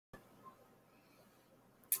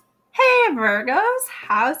Hey Virgos,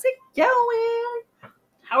 how's it going?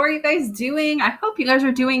 How are you guys doing? I hope you guys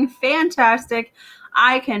are doing fantastic.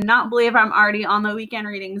 I cannot believe I'm already on the weekend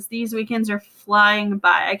readings. These weekends are flying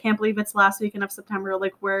by. I can't believe it's last weekend of September.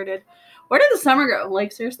 Like, where did the summer go?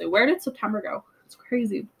 Like, seriously, where did September go? It's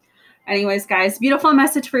crazy. Anyways, guys, beautiful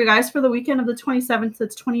message for you guys for the weekend of the 27th to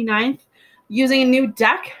 29th. Using a new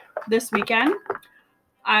deck this weekend.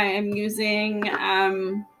 I am using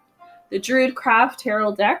the Druid Craft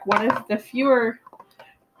Tarot deck, one of the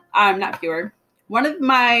one of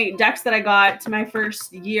my decks that I got to my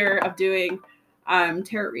first year of doing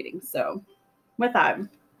tarot readings. So with that.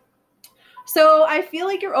 So I feel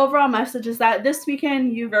like your overall message is that this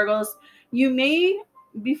weekend, you Virgos, you may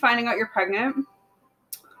be finding out you're pregnant.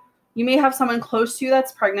 You may have someone close to you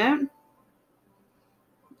that's pregnant,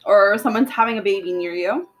 or someone's having a baby near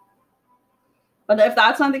you. But if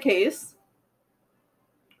that's not the case,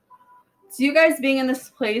 it's you guys being in this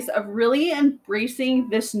place of really embracing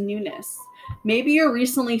this newness. Maybe you're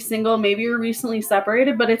recently single, maybe you're recently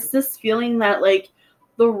separated, but it's this feeling that like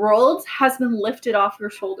the world has been lifted off your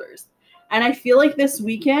shoulders. And I feel like this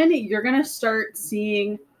weekend, you're going to start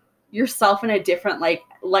seeing yourself in a different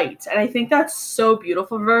light. And I think that's so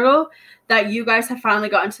beautiful, Virgo, that you guys have finally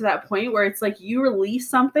gotten to that point where it's like you release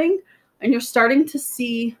something and you're starting to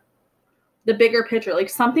see the bigger picture. Like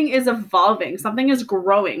something is evolving, something is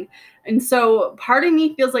growing. And so part of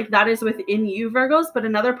me feels like that is within you, Virgos, but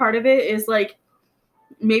another part of it is like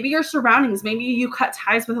maybe your surroundings, maybe you cut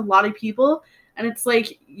ties with a lot of people and it's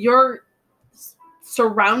like your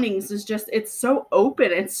surroundings is just, it's so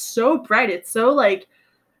open, it's so bright, it's so like,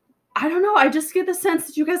 I don't know, I just get the sense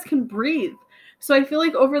that you guys can breathe. So I feel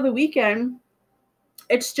like over the weekend,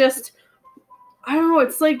 it's just, I don't know,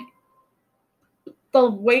 it's like the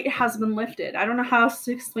weight has been lifted. I don't know how else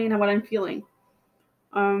to explain what I'm feeling.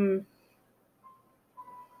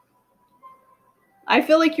 I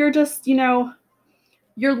feel like you're just, you're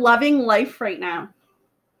loving life right now.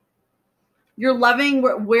 You're loving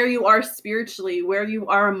where you are spiritually, where you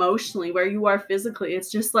are emotionally, where you are physically. It's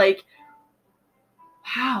just like,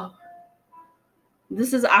 wow,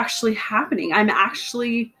 this is actually happening. I'm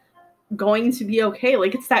actually going to be okay.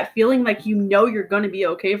 Like it's that feeling like you're going to be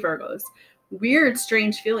okay, Virgos. Weird,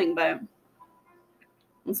 strange feeling, but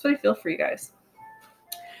that's what I feel for you guys.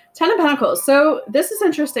 10 of Pentacles. So this is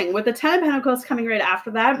interesting. With the 10 of Pentacles coming right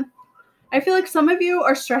after that, I feel like some of you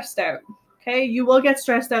are stressed out. Okay, you will get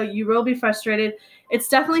stressed out. You will be frustrated. It's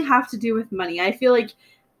definitely have to do with money. I feel like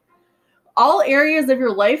all areas of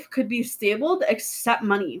your life could be stable except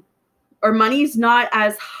money. Or money's not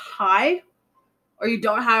as high, or you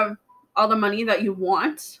don't have all the money that you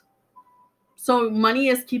want. So money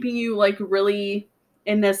is keeping you like really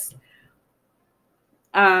in this,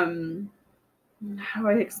 how do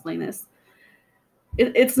I explain this?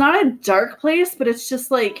 It's not a dark place, but it's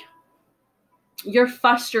just like you're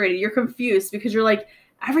frustrated, you're confused because you're like,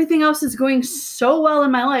 everything else is going so well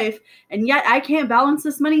in my life, and yet I can't balance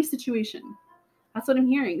this money situation. That's what I'm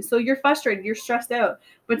hearing. So you're frustrated, you're stressed out,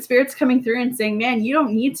 but Spirit's coming through and saying, man, you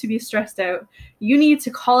don't need to be stressed out. You need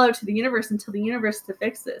to call out to the universe and tell the universe to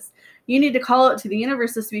fix this. You need to call out to the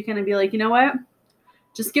universe this weekend and be like, you know what?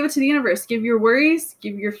 Just give it to the universe. Give your worries,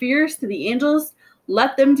 give your fears to the angels.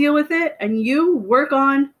 Let them deal with it, and you work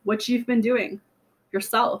on what you've been doing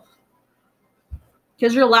yourself.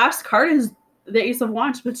 Because your last card is the Ace of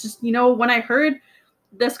Wands, which is, when I heard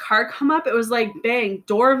this card come up, it was like, bang,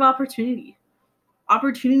 door of opportunity.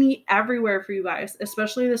 Opportunity everywhere for you guys,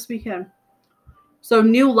 especially this weekend. So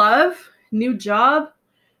new love, new job.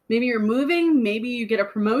 Maybe you're moving. Maybe you get a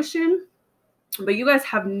promotion. But you guys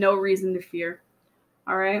have no reason to fear.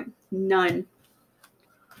 All right? None.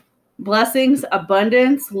 Blessings,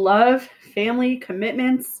 abundance, love, family,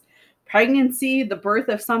 commitments, pregnancy, the birth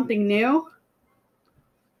of something new.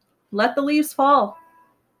 Let the leaves fall.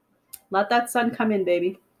 Let that sun come in,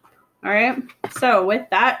 baby. All right? So with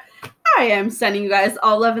that, I am sending you guys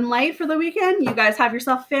all love and light for the weekend. You guys have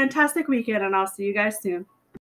yourself a fantastic weekend, and I'll see you guys soon.